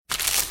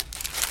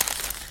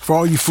For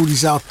all you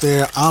foodies out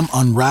there, I'm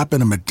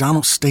unwrapping a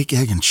McDonald's steak,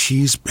 egg, and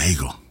cheese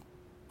bagel.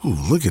 Ooh,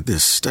 look at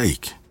this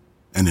steak.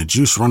 And the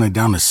juice running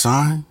down the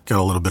side.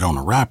 Got a little bit on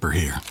the wrapper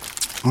here.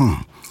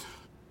 And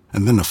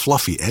then the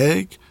fluffy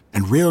egg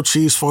and real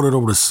cheese folded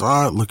over the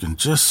side, looking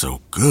just so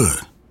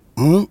good.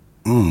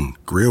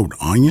 Grilled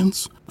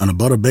onions and a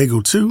butter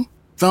bagel too.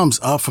 Thumbs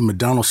up for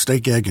McDonald's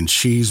steak, egg, and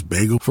cheese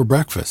bagel for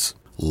breakfast.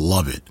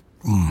 Love it.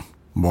 I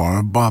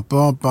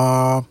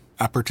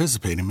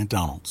participate in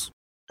McDonald's.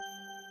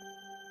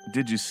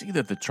 Did you see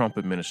that the Trump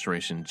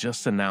administration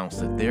just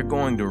announced that they're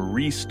going to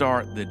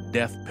restart the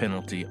death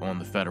penalty on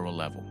the federal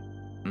level?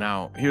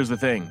 Now, here's the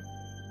thing.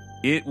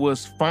 It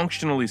was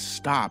functionally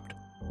stopped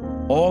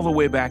all the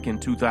way back in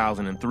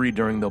 2003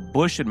 during the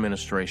Bush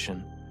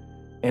administration,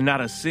 and not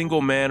a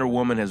single man or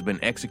woman has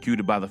been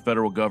executed by the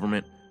federal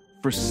government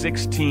for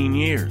 16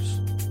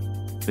 years.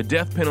 The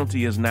death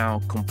penalty is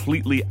now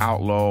completely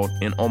outlawed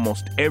in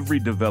almost every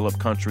developed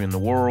country in the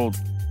world,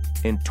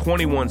 and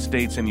 21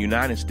 states in the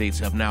United States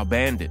have now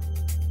banned it.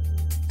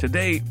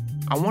 Today,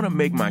 I want to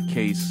make my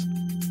case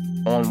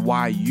on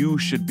why you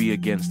should be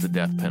against the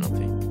death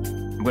penalty.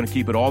 I'm going to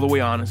keep it all the way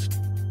honest.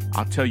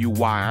 I'll tell you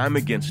why I'm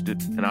against it,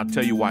 and I'll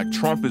tell you why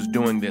Trump is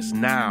doing this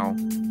now,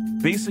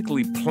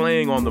 basically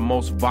playing on the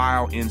most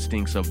vile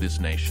instincts of this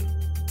nation.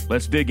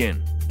 Let's dig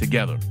in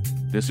together.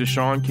 This is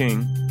Sean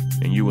King,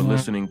 and you are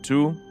listening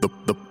to The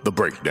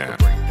Breakdown.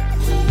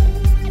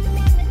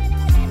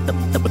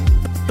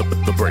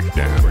 The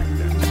Breakdown.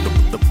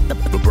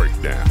 The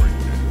Breakdown.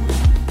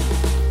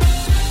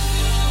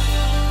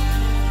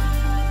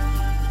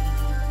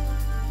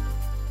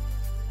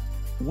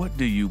 What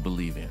do you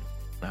believe in?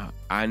 Now,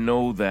 I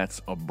know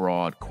that's a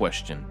broad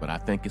question, but I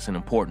think it's an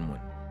important one.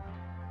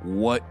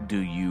 What do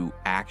you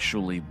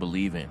actually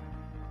believe in?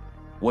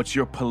 What's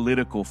your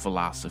political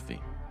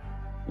philosophy?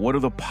 What are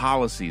the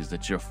policies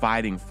that you're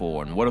fighting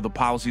for, and what are the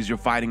policies you're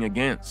fighting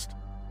against?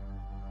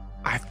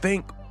 I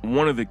think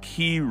one of the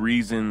key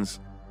reasons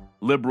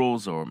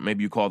liberals, or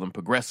maybe you call them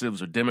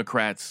progressives or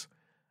Democrats,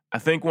 I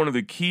think one of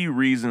the key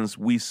reasons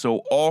we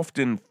so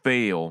often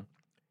fail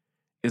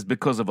is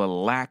because of a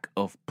lack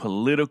of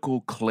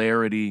political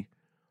clarity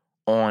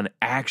on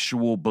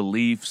actual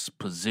beliefs,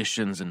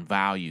 positions, and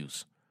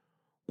values.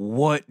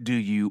 What do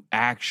you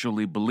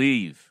actually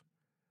believe?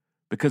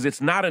 Because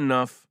it's not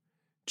enough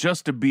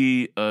just to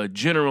be a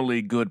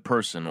generally good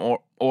person,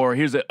 or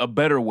here's a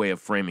better way of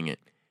framing it.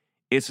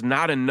 It's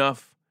not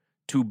enough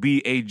to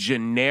be a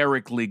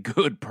generically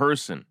good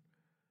person.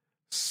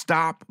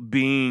 Stop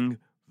being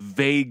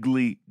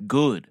vaguely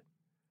good.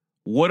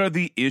 What are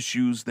the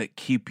issues that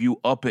keep you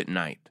up at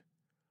night?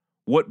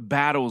 What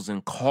battles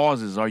and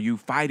causes are you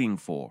fighting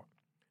for?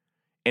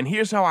 And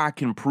here's how I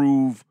can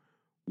prove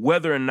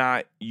whether or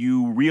not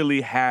you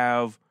really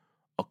have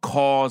a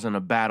cause and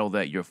a battle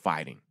that you're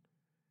fighting.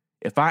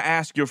 If I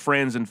ask your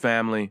friends and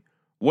family,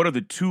 what are the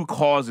two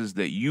causes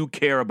that you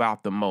care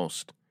about the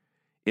most?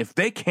 If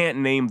they can't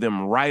name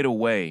them right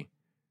away,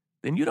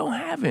 then you don't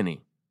have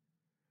any.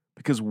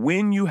 Because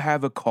when you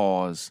have a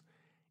cause,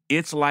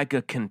 it's like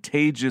a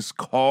contagious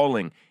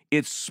calling.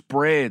 It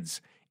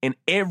spreads, and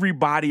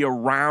everybody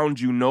around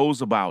you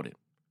knows about it.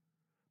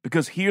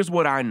 Because here's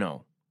what I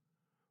know.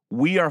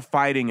 We are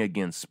fighting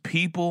against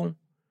people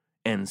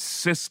and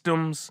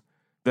systems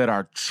that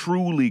are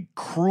truly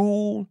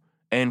cruel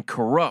and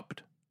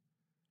corrupt.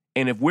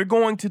 And if we're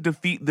going to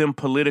defeat them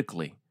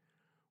politically,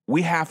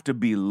 we have to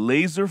be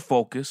laser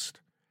focused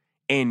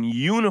and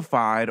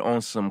unified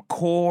on some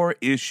core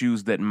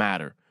issues that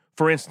matter.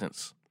 For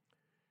instance,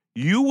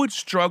 you would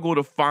struggle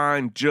to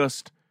find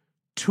just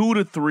 2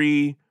 to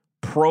 3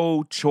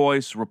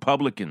 pro-choice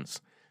Republicans.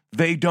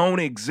 They don't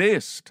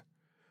exist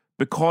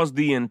because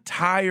the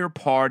entire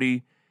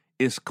party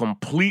is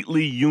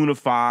completely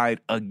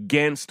unified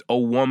against a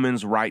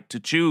woman's right to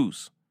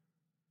choose.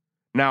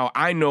 Now,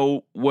 I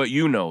know what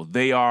you know.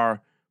 They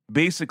are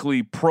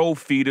basically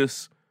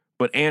pro-fetus,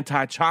 but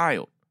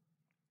anti-child.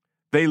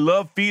 They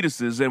love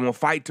fetuses and will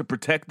fight to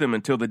protect them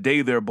until the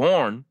day they're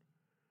born.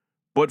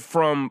 But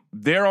from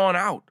there on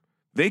out,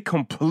 they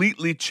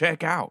completely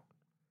check out.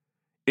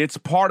 It's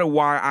part of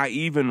why I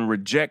even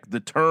reject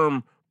the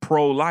term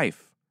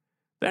pro-life.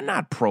 They're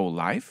not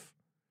pro-life.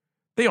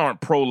 They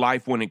aren't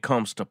pro-life when it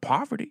comes to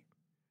poverty.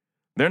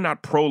 They're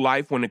not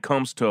pro-life when it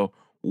comes to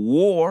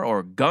war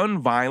or gun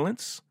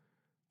violence.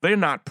 They're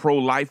not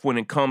pro-life when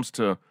it comes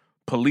to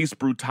police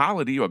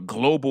brutality or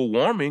global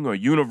warming or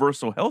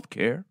universal health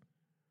care.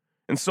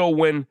 And so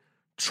when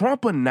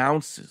Trump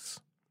announces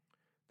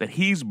that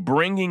he's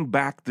bringing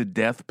back the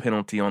death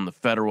penalty on the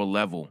federal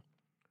level,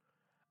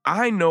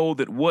 I know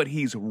that what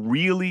he's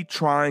really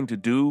trying to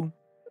do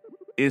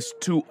is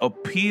to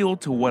appeal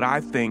to what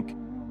I think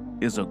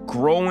is a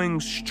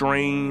growing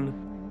strain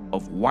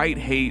of white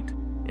hate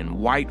and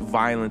white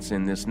violence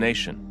in this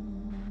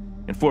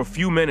nation. And for a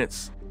few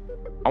minutes,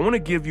 I want to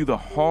give you the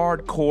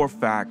hardcore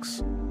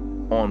facts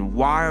on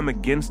why I'm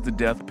against the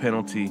death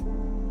penalty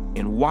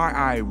and why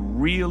I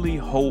really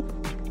hope,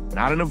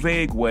 not in a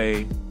vague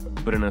way,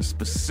 but in a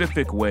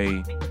specific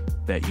way,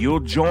 that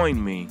you'll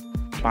join me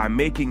by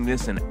making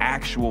this an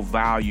actual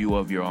value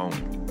of your own.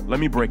 Let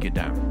me break it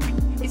down.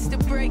 It's the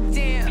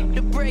breakdown,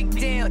 the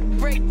breakdown, the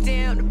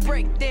breakdown, the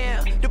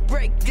breakdown, the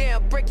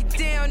breakdown. Break it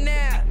down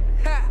now.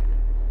 Ha.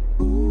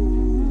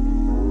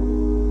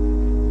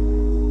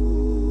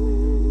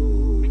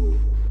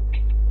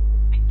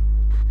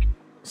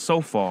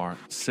 So far,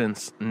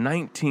 since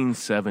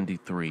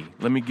 1973,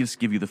 let me just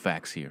give you the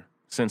facts here.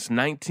 Since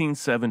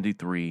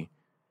 1973,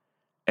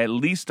 at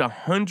least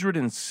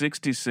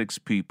 166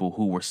 people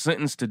who were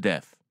sentenced to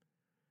death,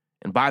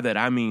 and by that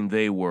I mean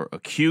they were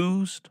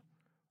accused,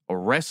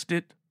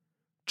 arrested,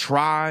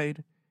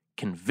 tried,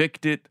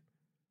 convicted,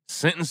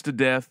 sentenced to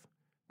death,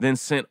 then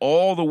sent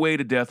all the way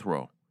to death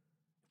row.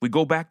 We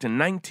go back to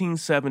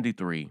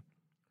 1973,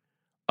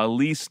 at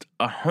least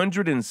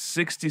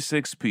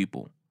 166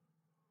 people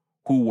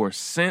who were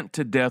sent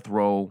to death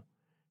row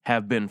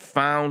have been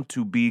found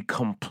to be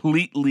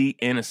completely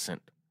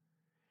innocent.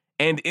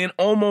 And in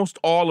almost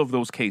all of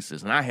those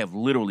cases, and I have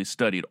literally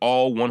studied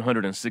all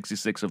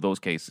 166 of those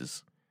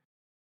cases,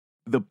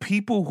 the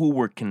people who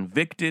were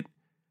convicted,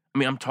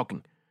 I'm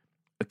talking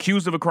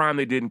accused of a crime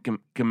they didn't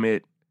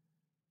commit,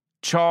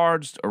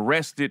 charged,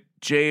 arrested,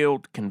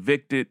 jailed,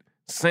 convicted,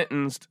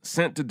 sentenced,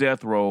 sent to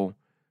death row,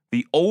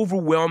 the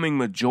overwhelming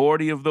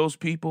majority of those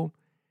people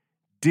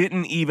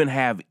didn't even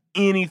have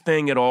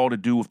anything at all to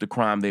do with the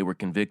crime they were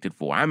convicted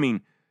for.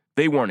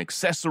 They weren't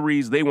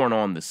accessories. They weren't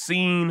on the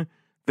scene.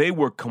 They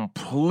were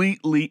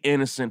completely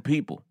innocent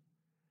people.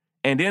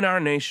 And in our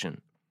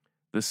nation,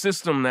 the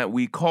system that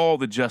we call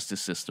the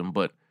justice system,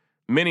 but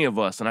many of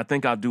us, and I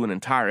think I'll do an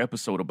entire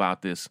episode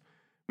about this,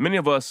 many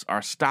of us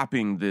are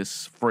stopping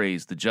this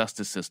phrase, the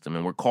justice system,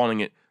 and we're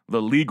calling it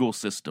the legal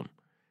system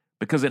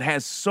because it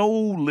has so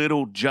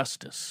little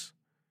justice.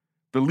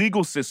 The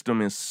legal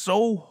system is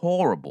so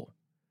horrible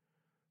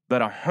that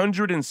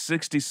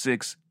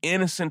 166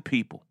 innocent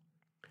people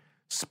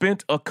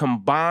spent a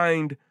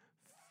combined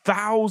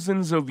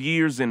thousands of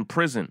years in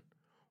prison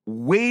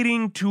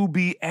waiting to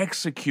be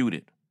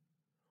executed,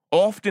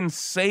 often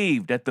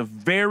saved at the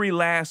very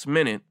last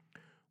minute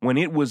when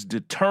it was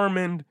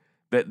determined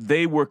that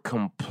they were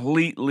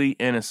completely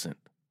innocent.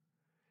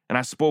 And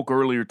I spoke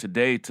earlier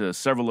today to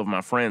several of my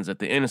friends at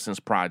the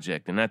Innocence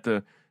Project and at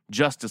the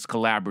Justice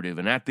Collaborative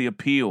and at the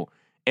Appeal,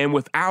 and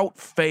without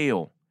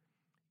fail,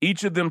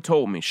 each of them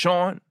told me,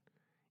 Sean,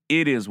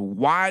 it is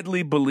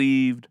widely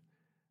believed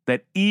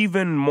that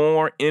even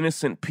more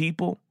innocent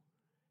people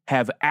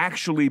have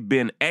actually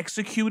been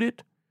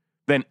executed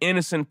than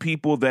innocent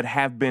people that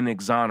have been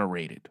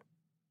exonerated.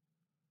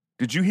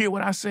 Did you hear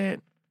what I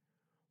said?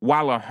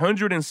 While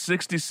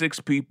 166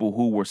 people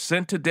who were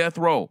sent to death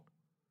row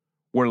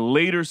were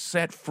later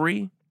set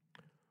free,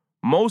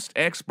 most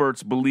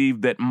experts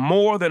believe that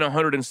more than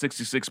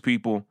 166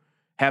 people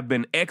have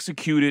been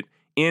executed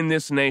in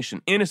this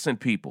nation. Innocent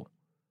people.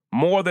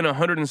 More than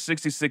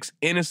 166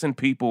 innocent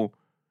people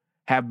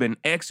have been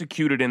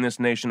executed in this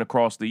nation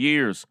across the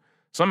years.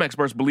 Some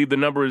experts believe the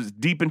number is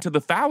deep into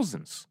the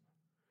thousands.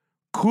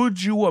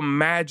 Could you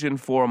imagine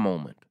for a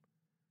moment?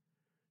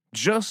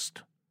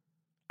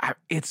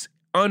 It's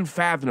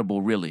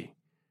unfathomable, really.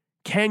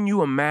 Can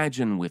you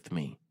imagine with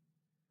me?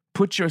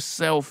 Put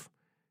yourself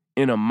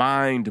in a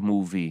mind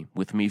movie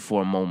with me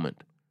for a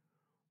moment.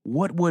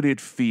 What would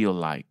it feel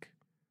like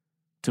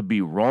to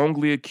be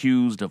wrongly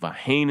accused of a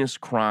heinous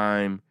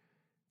crime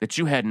that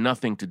you had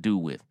nothing to do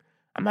with?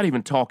 I'm not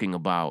even talking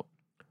about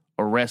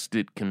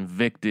arrested,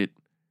 convicted.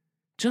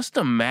 Just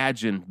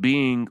imagine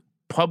being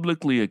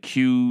publicly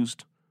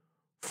accused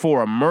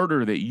for a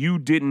murder that you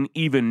didn't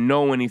even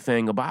know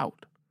anything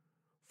about,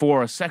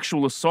 for a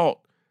sexual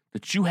assault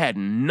that you had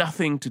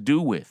nothing to do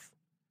with.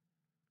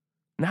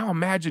 Now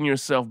imagine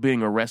yourself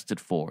being arrested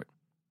for it,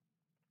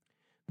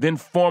 then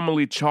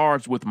formally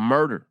charged with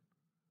murder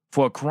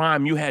for a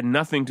crime you had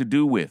nothing to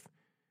do with.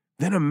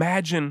 Then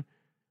imagine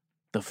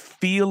the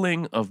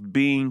feeling of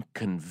being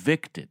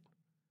convicted,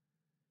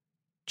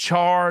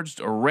 charged,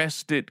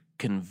 arrested,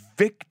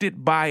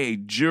 convicted by a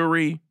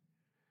jury,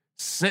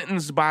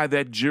 sentenced by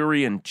that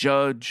jury and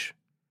judge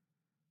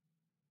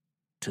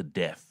to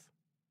death,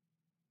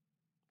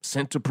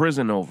 sent to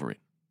prison over it.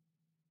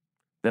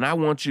 Then I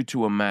want you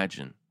to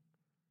imagine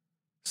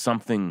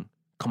something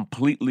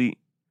completely,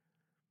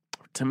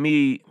 to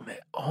me,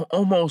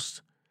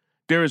 almost,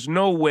 there is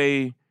no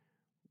way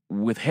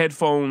with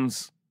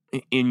headphones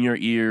in your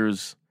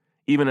ears,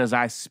 even as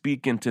I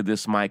speak into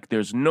this mic,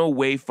 there's no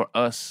way for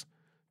us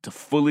to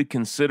fully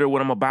consider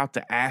what I'm about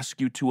to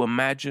ask you to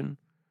imagine.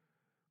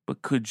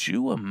 But could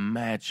you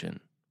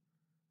imagine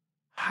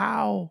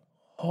how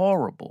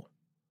horrible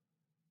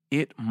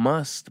it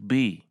must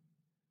be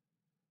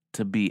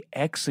to be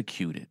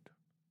executed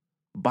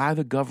by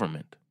the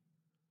government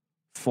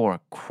for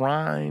a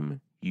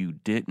crime you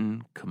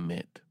didn't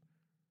commit?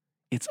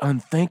 It's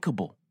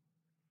unthinkable.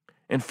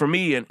 And for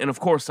me, and of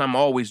course I'm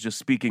always just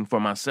speaking for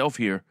myself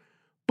here,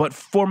 but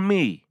for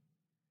me,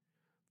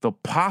 the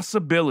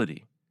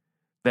possibility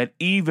that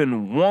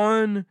even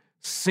one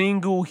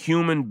single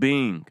human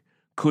being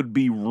could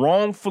be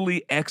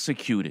wrongfully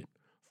executed,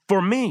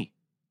 for me,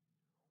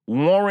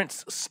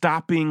 warrants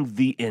stopping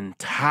the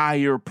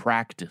entire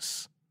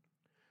practice.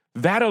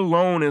 That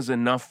alone is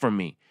enough for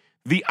me.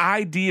 The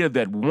idea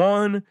that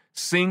one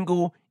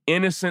single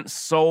innocent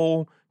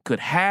soul could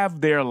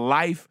have their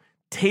life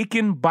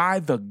taken by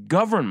the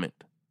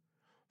government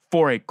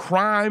for a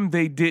crime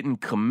they didn't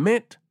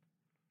commit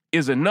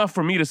is enough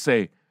for me to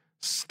say,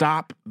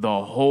 stop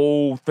the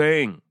whole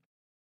thing.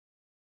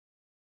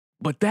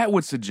 But that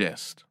would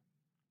suggest,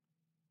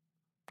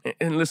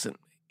 and listen,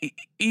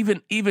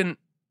 even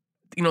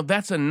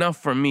that's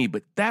enough for me,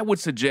 but that would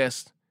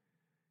suggest,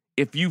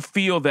 if you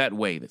feel that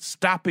way, that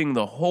stopping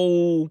the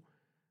whole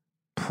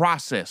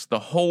process, the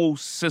whole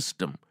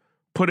system,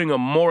 putting a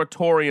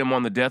moratorium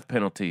on the death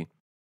penalty,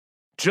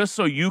 just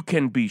so you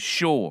can be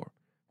sure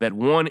that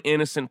one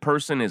innocent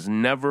person is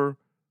never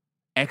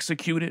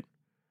executed,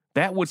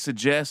 that would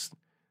suggest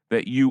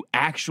that you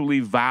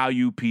actually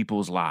value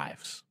people's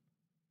lives.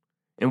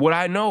 And what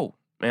I know,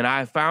 and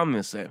I found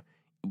this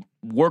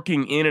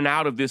working in and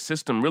out of this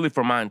system really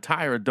for my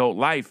entire adult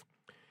life,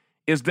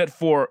 is that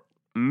for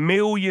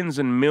millions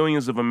and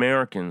millions of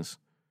Americans,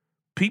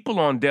 people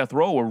on death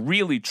row, or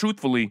really,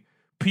 truthfully,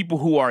 people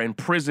who are in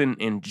prison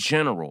in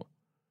general,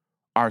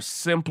 are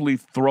simply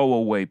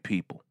throwaway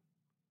people.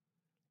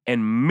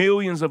 And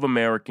millions of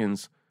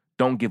Americans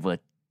don't give a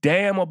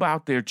damn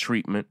about their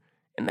treatment,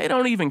 and they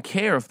don't even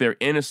care if they're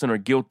innocent or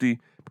guilty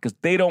because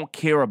they don't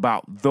care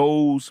about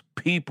those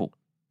people.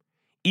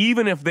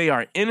 Even if they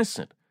are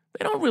innocent,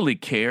 they don't really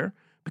care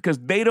because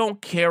they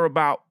don't care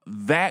about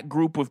that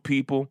group of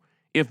people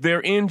if they're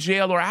in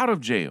jail or out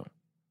of jail.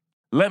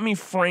 Let me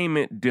frame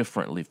it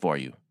differently for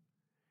you.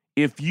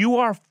 If you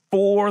are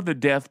for the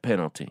death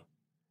penalty,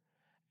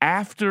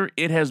 after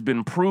it has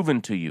been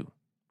proven to you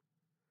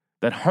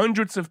that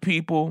hundreds of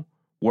people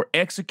were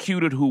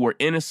executed who were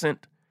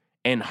innocent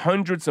and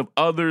hundreds of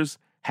others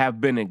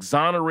have been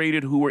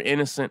exonerated who were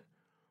innocent,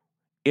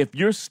 if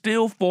you're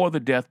still for the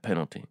death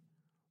penalty,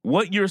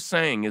 what you're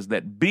saying is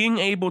that being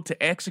able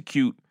to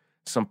execute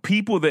some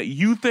people that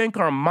you think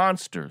are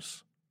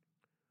monsters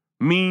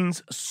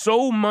means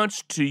so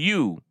much to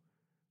you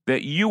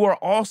that you are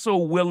also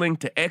willing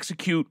to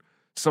execute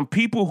some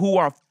people who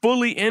are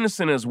fully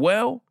innocent as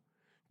well,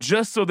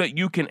 just so that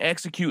you can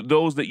execute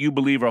those that you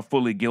believe are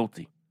fully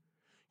guilty.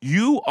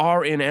 You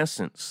are, in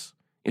essence,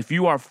 if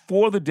you are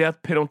for the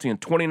death penalty in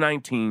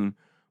 2019,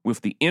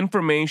 with the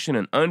information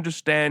and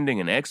understanding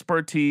and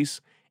expertise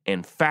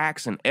and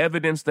facts and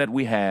evidence that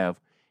we have,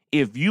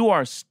 if you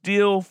are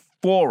still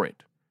for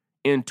it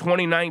in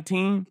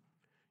 2019,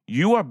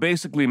 you are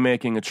basically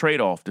making a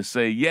trade-off to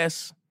say,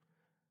 yes,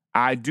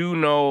 I do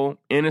know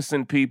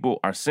innocent people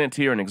are sent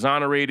here and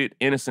exonerated,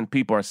 innocent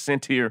people are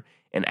sent here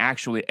and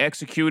actually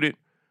executed,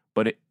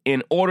 but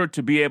in order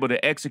to be able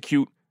to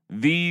execute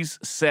these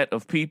set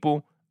of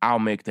people, I'll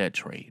make that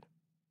trade.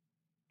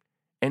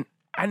 And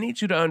I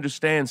need you to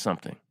understand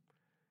something.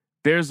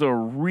 There's a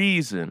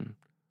reason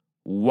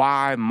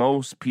why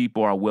most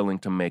people are willing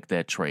to make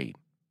that trade.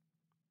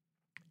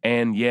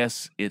 And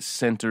yes, it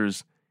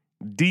centers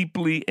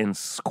deeply and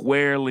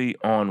squarely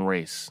on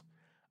race.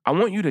 I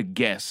want you to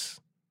guess.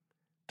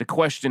 The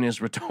question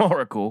is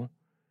rhetorical.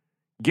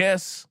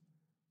 Guess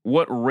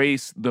what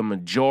race the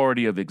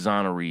majority of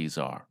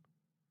exonerees are.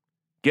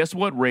 Guess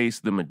what race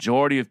the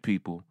majority of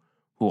people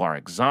who are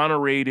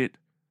exonerated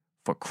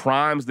for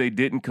crimes they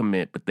didn't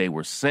commit, but they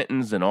were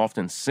sentenced and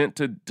often sent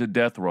to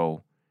death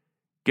row.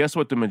 Guess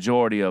what the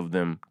majority of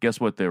them, guess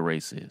what their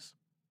race is?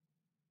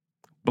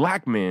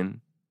 Black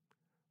men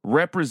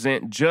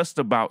represent just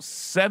about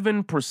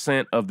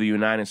 7% of the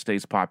United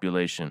States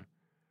population,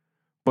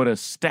 but a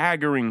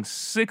staggering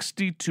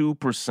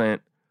 62%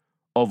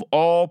 of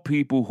all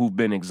people who've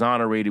been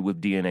exonerated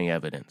with DNA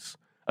evidence.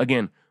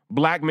 Again,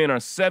 black men are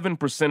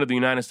 7% of the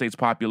United States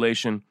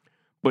population,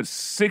 but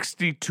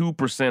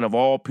 62% of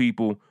all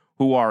people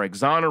who are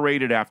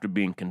exonerated after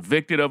being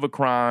convicted of a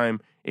crime,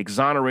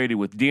 exonerated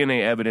with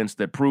DNA evidence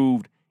that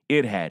proved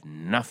it had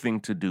nothing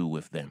to do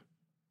with them.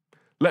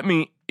 Let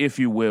me, if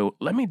you will,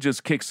 let me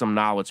just kick some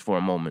knowledge for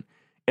a moment,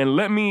 and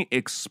let me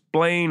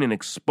explain and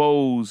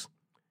expose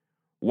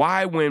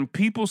why when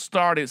people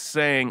started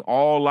saying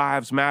all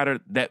lives matter,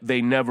 that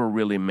they never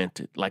really meant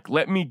it. Like,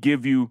 let me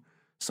give you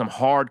some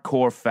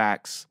hardcore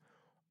facts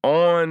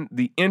on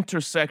the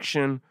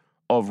intersection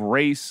of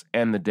race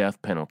and the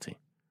death penalty,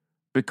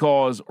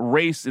 because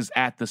race is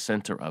at the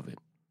center of it.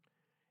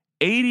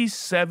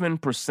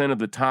 87% of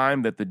the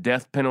time that the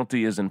death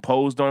penalty is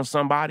imposed on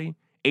somebody,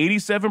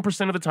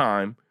 87% of the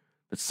time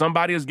that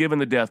somebody is given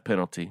the death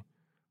penalty,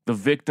 the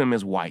victim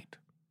is white.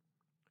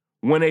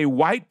 When a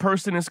white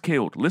person is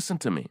killed, listen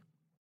to me,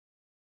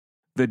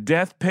 the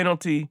death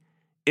penalty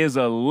is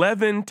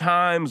 11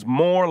 times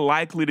more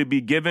likely to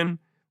be given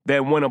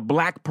than when a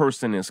black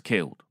person is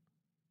killed.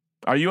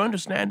 Are you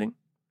understanding?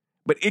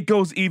 But it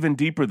goes even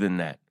deeper than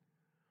that.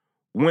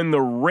 When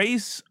the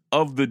race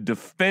of the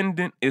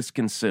defendant is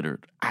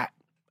considered,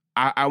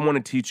 I want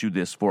to teach you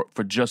this for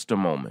just a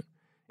moment.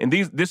 And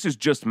this is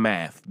just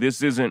math.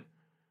 This isn't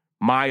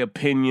my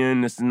opinion.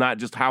 This is not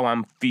just how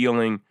I'm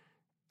feeling.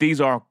 These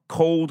are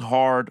cold,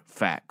 hard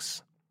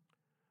facts.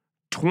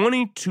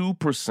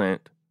 22%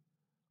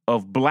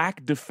 of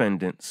black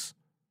defendants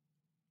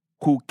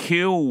who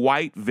kill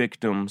white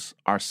victims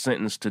are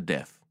sentenced to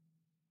death.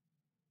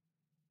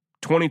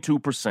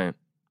 22%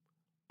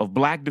 of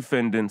black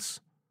defendants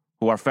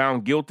who are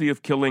found guilty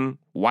of killing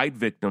white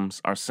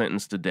victims are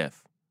sentenced to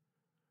death.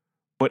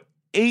 But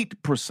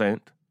 8%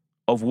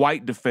 of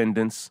white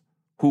defendants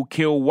who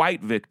kill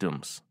white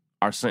victims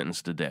are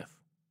sentenced to death.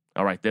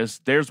 All right,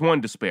 there's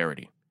one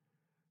disparity.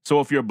 So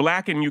if you're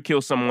black and you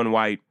kill someone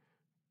white,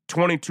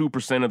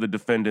 22% of the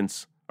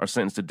defendants are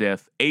sentenced to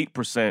death.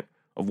 8%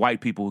 of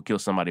white people who kill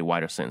somebody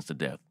white are sentenced to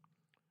death.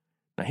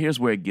 Now here's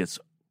where it gets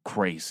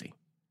crazy.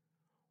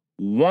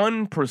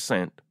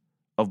 1%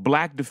 of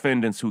black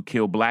defendants who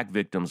kill black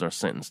victims are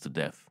sentenced to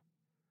death.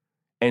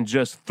 And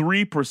just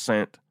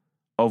 3%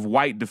 of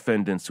white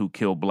defendants who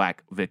kill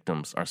black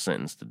victims are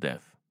sentenced to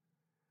death.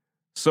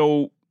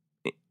 So,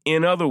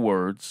 in other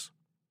words,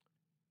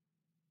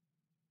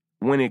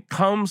 when it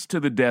comes to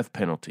the death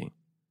penalty,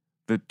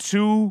 the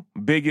two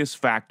biggest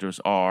factors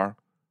are,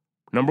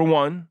 number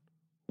one,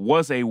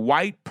 was a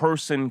white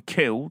person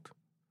killed?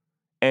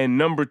 And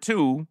number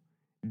two,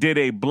 did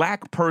a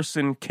black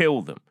person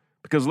kill them?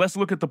 Because let's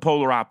look at the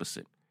polar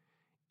opposite.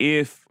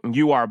 If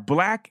you are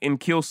black and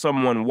kill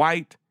someone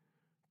white,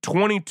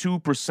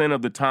 22%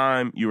 of the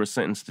time you are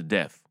sentenced to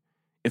death.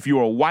 If you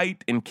are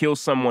white and kill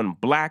someone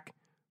black,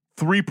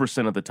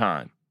 3% of the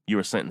time you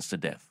are sentenced to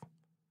death.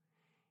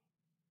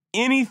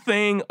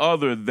 Anything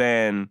other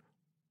than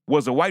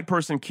was a white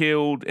person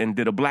killed and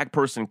did a black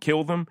person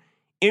kill them,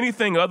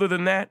 anything other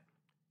than that,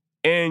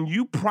 and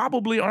you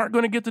probably aren't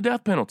going to get the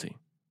death penalty.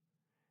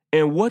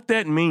 And what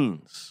that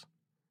means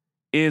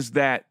is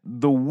that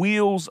the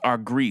wheels are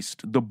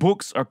greased, the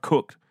books are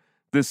cooked.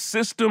 The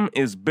system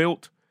is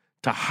built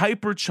to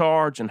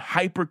hypercharge and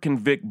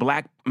hyperconvict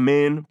black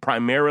men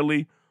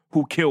primarily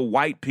who kill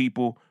white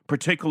people,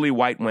 particularly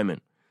white women.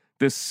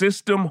 The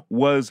system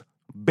was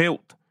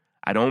built.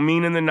 I don't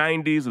mean in the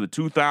 90s or the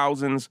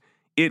 2000s.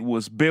 It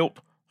was built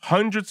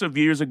hundreds of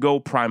years ago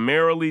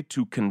primarily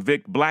to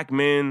convict black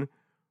men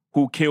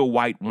who kill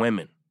white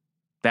women.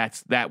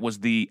 That was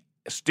the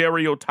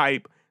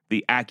stereotype,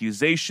 the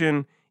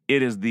accusation.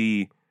 It is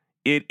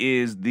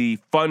the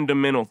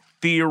fundamental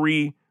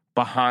theory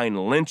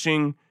behind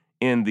lynching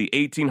in the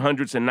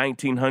 1800s and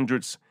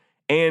 1900s.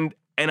 And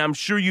I'm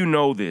sure you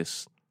know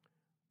this,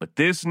 but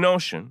this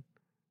notion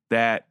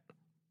that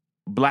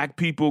black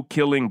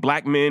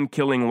men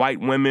killing white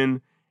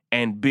women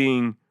and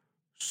being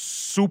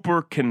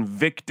super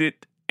convicted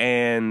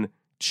and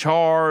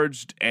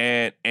charged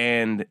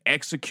and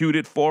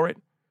executed for it,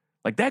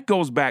 like that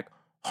goes back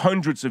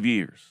hundreds of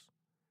years.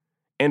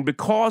 And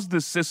because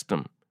the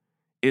system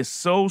is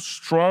so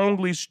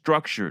strongly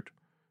structured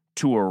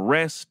to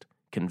arrest,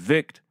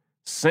 convict,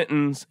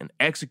 sentence, and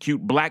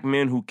execute black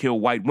men who kill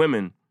white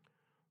women,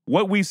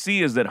 what we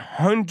see is that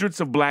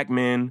hundreds of black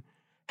men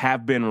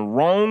have been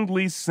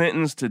wrongly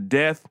sentenced to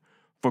death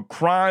for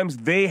crimes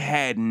they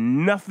had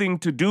nothing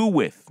to do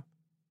with.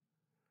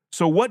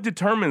 So what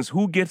determines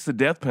who gets the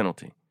death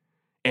penalty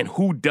and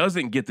who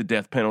doesn't get the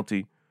death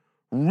penalty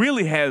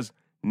really has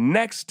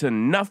next to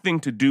nothing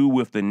to do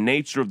with the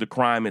nature of the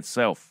crime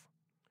itself.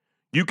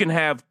 You can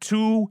have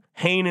two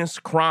heinous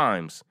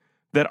crimes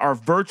that are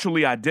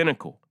virtually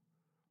identical,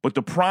 but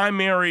the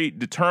primary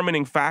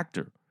determining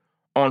factor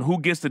on who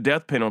gets the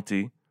death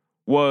penalty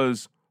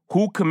was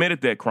who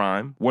committed that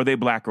crime, were they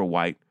black or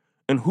white,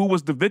 and who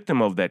was the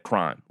victim of that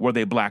crime, were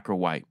they black or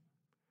white.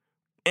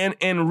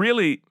 And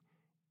really,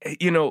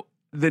 the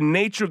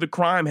nature of the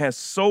crime has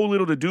so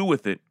little to do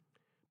with it,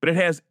 but it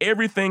has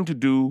everything to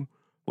do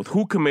with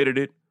who committed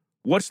it,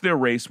 what's their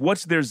race,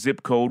 what's their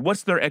zip code,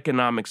 what's their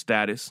economic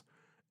status,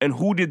 and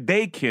who did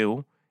they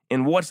kill,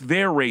 and what's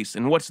their race,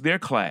 and what's their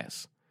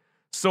class.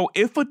 So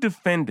if a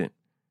defendant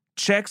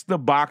checks the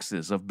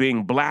boxes of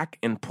being black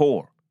and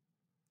poor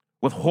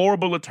with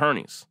horrible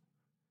attorneys,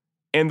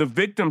 and the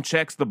victim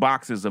checks the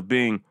boxes of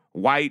being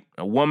white,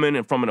 a woman,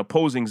 and from an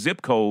opposing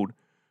zip code,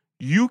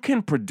 you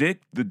can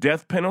predict the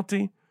death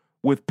penalty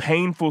with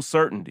painful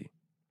certainty.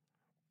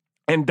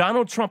 And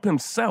Donald Trump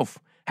himself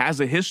has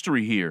a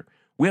history here.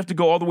 We have to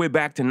go all the way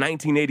back to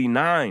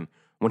 1989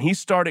 when he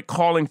started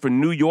calling for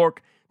New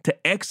York to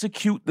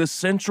execute the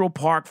Central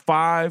Park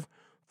Five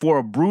for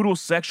a brutal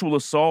sexual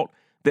assault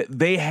that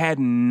they had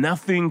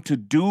nothing to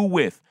do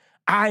with.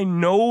 I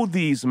know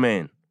these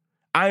men.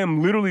 I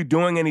am literally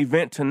doing an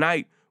event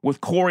tonight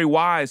with Corey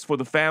Wise for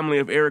the family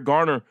of Eric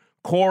Garner.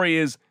 Corey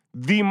is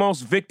the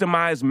most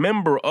victimized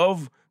member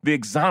of the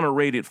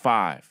exonerated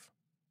five.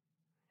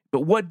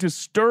 But what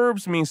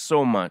disturbs me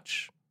so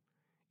much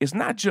is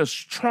not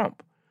just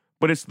Trump,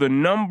 but it's the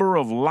number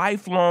of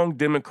lifelong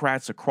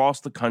Democrats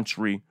across the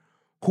country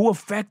who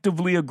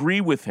effectively agree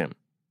with him.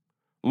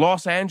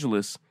 Los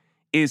Angeles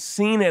is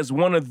seen as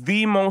one of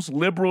the most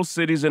liberal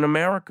cities in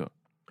America.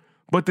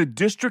 But the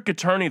district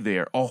attorney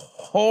there, a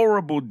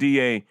horrible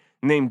DA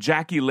named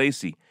Jackie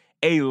Lacey,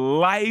 a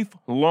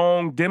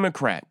lifelong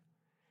Democrat,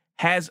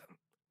 has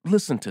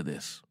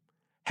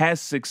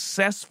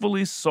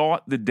successfully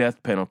sought the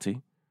death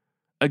penalty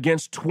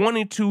against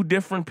 22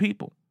 different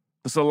people.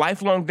 This is a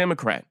lifelong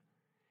Democrat.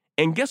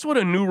 And guess what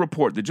a new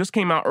report that just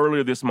came out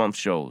earlier this month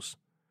shows?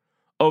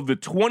 Of the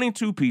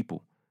 22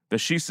 people that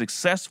she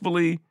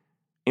successfully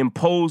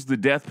imposed the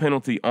death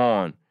penalty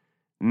on,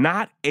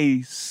 not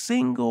a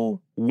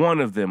single one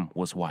of them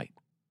was white.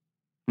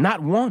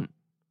 Not one.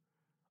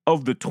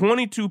 Of the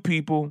 22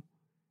 people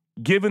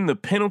given the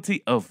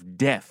penalty of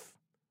death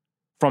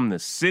from the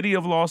city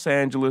of Los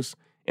Angeles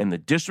and the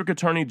district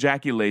attorney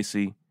Jackie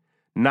Lacey,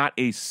 not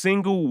a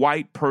single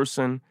white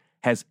person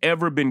has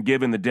ever been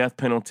given the death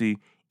penalty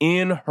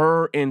in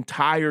her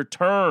entire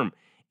term.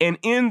 And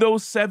in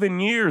those 7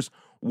 years,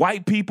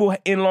 white people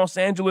in Los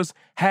Angeles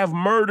have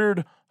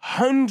murdered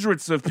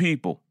hundreds of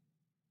people.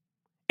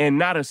 And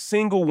not a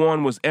single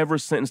one was ever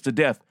sentenced to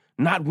death.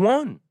 Not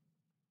one.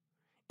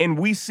 And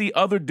we see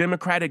other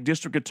Democratic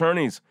district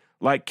attorneys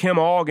like Kim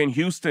Ogg in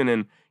Houston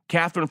and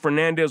Catherine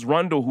Fernandez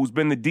Rundle, who's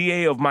been the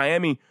DA of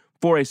Miami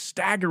for a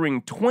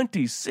staggering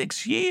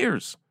 26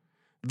 years.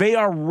 They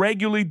are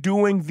regularly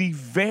doing the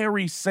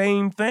very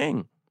same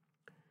thing.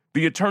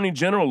 The Attorney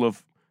General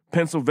of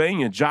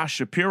Pennsylvania, Josh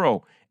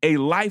Shapiro, a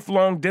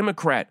lifelong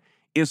Democrat,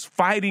 is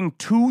fighting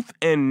tooth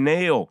and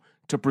nail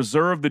to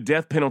preserve the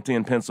death penalty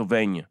in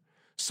Pennsylvania.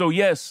 So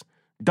yes,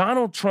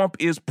 Donald Trump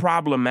is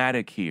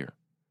problematic here.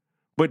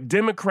 But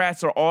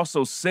Democrats are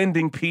also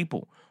sending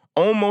people,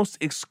 almost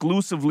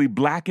exclusively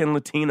Black and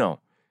Latino.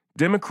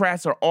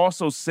 Democrats are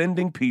also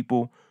sending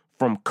people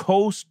from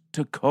coast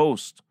to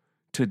coast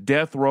to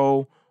death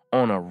row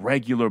on a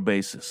regular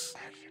basis.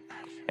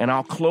 And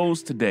I'll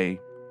close today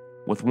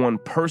with one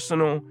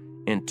personal,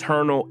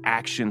 internal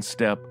action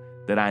step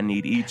that I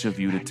need each of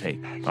you to take.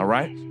 All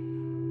right?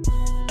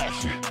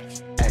 Action,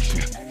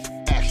 action,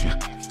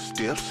 action,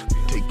 steps,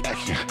 take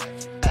action,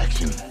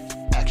 action,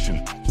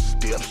 action,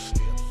 steps.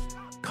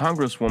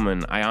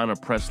 Congresswoman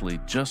Ayanna Pressley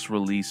just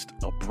released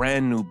a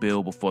brand new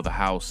bill before the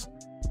House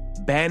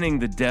banning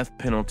the death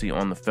penalty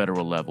on the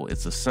federal level.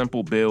 It's a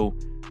simple bill.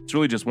 It's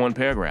really just one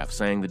paragraph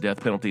saying the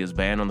death penalty is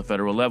banned on the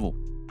federal level.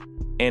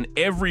 And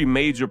every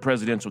major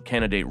presidential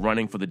candidate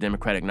running for the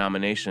Democratic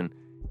nomination,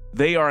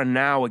 they are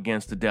now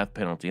against the death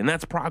penalty, and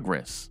that's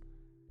progress.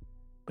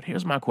 But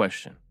here's my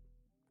question.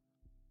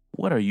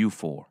 What are you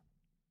for?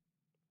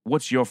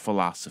 What's your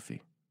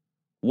philosophy?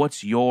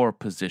 What's your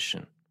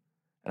position?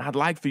 And I'd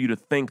like for you to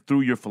think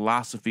through your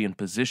philosophy and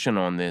position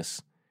on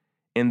this,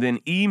 and then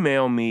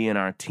email me and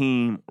our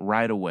team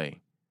right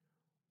away.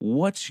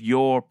 What's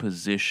your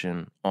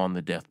position on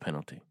the death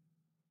penalty?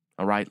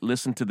 All right,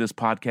 listen to this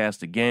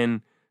podcast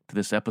again, to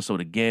this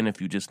episode again,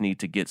 if you just need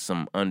to get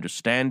some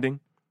understanding.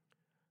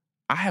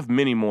 I have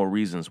many more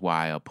reasons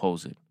why I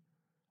oppose it.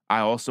 I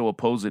also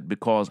oppose it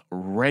because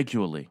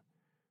regularly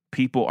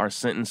people are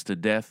sentenced to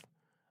death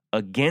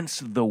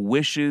against the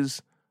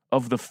wishes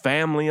of the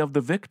family of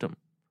the victim.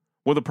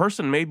 Well, the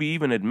person maybe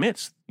even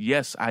admits,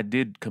 yes, I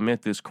did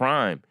commit this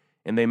crime,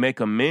 and they make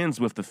amends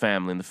with the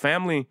family, and the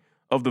family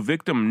of the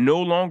victim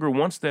no longer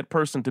wants that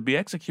person to be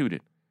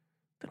executed.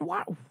 Then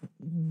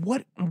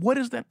what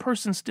is that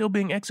person still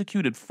being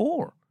executed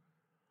for?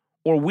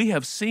 Or we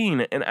have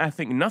seen, and I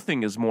think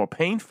nothing is more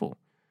painful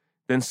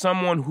than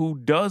someone who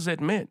does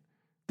admit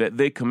that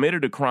they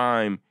committed a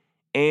crime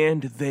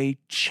and they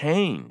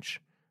change.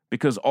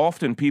 Because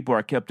often people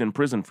are kept in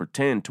prison for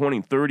 10,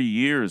 20, 30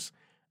 years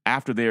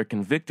after they are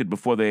convicted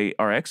before they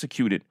are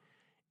executed,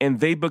 and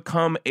they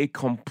become a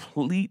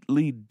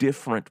completely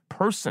different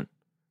person.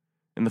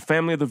 And the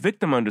family of the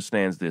victim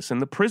understands this,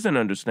 and the prison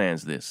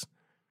understands this.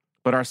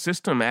 But our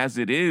system, as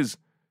it is,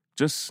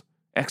 just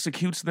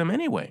executes them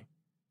anyway.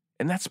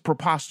 And that's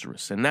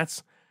preposterous. And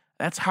that's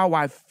how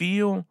I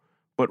feel.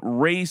 But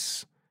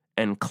race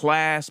and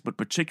class, but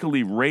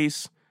particularly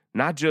race,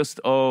 not just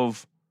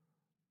of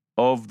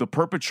the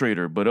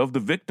perpetrator, but of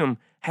the victim,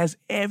 has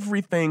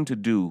everything to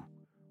do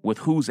with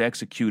who's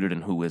executed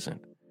and who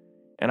isn't.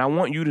 And I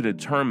want you to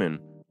determine,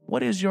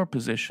 what is your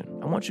position?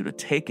 I want you to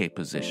take a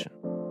position.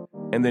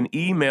 And then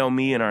email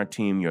me and our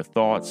team your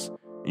thoughts.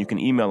 You can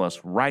email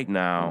us right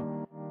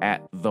now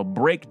at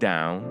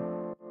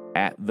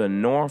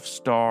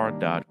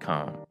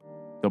thebreakdown@thenorthstar.com.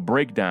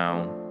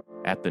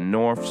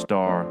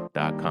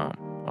 thebreakdown@thenorthstar.com.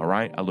 All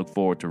right? I look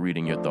forward to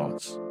reading your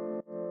thoughts.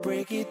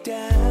 Break it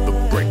down. The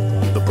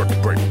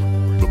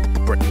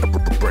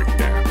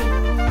breakdown.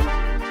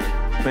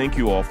 Thank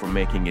you all for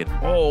making it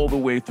all the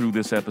way through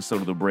this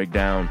episode of The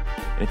Breakdown.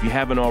 And if you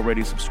haven't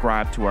already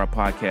subscribed to our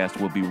podcast,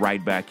 we'll be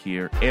right back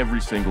here every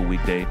single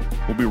weekday.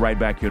 We'll be right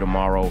back here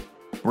tomorrow,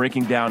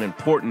 breaking down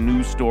important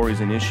news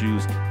stories and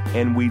issues.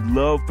 And we'd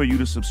love for you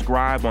to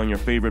subscribe on your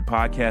favorite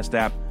podcast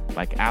app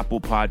like Apple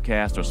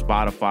Podcast or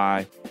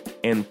Spotify.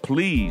 And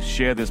please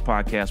share this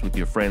podcast with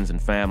your friends and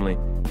family,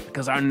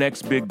 because our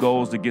next big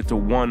goal is to get to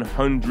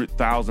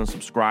 100,000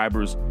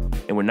 subscribers,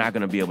 and we're not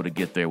going to be able to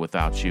get there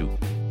without you.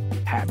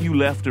 Have you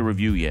left a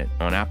review yet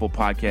on Apple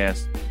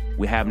Podcasts?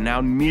 We have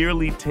now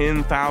nearly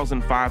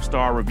 10,000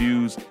 five-star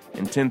reviews,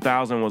 and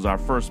 10,000 was our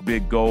first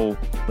big goal,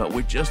 but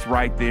we're just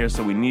right there,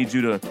 so we need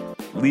you to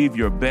leave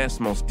your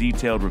best, most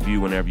detailed review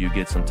whenever you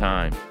get some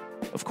time.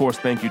 Of course,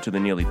 thank you to the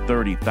nearly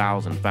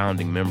 30,000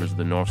 founding members of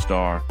the North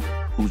Star,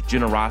 whose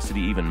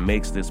generosity even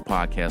makes this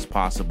podcast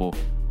possible.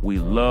 We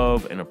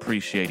love and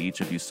appreciate each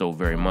of you so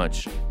very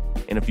much.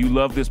 And if you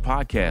love this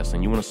podcast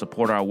and you want to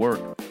support our work,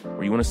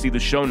 or you want to see the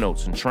show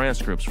notes and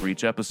transcripts for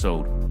each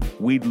episode,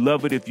 we'd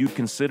love it if you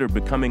consider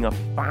becoming a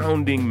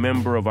founding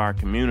member of our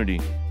community.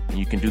 And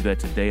you can do that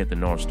today at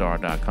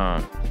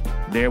thenorthstar.com.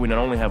 There we not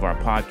only have our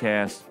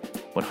podcast,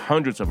 but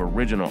hundreds of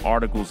original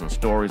articles and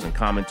stories and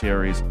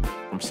commentaries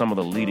from some of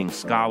the leading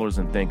scholars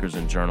and thinkers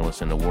and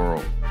journalists in the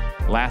world.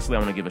 Lastly, I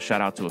want to give a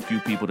shout out to a few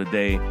people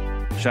today.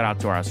 Shout out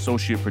to our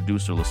associate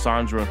producer,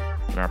 Lysandra,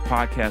 and our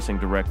podcasting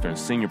director and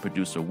senior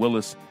producer,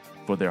 Willis,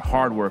 for their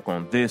hard work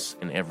on this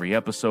and every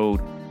episode.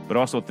 But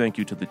also thank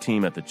you to the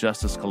team at the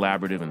Justice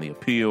Collaborative and the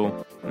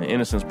Appeal and the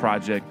Innocence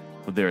Project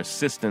for their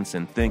assistance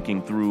in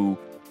thinking through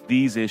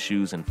these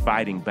issues and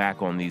fighting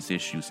back on these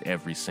issues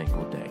every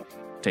single day.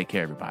 Take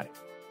care, everybody.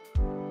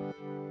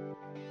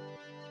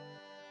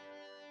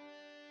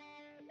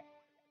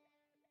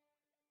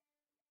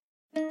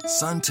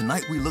 Son,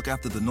 tonight we look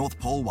after the North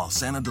Pole while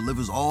Santa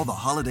delivers all the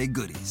holiday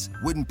goodies.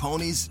 Wooden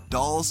ponies,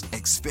 dolls,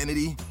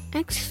 Xfinity.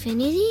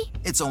 Xfinity?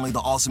 It's only the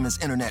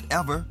awesomest internet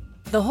ever.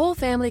 The whole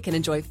family can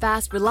enjoy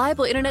fast,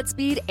 reliable internet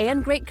speed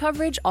and great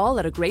coverage, all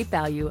at a great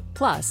value.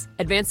 Plus,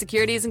 advanced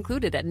security is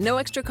included at no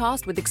extra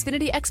cost with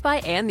Xfinity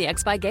XFi and the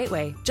XFi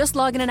Gateway. Just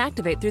log in and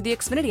activate through the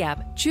Xfinity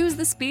app. Choose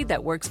the speed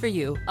that works for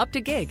you, up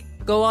to gig.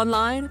 Go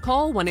online,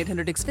 call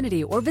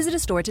 1-800-XFINITY, or visit a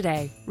store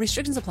today.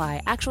 Restrictions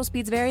apply. Actual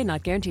speeds vary,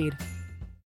 not guaranteed.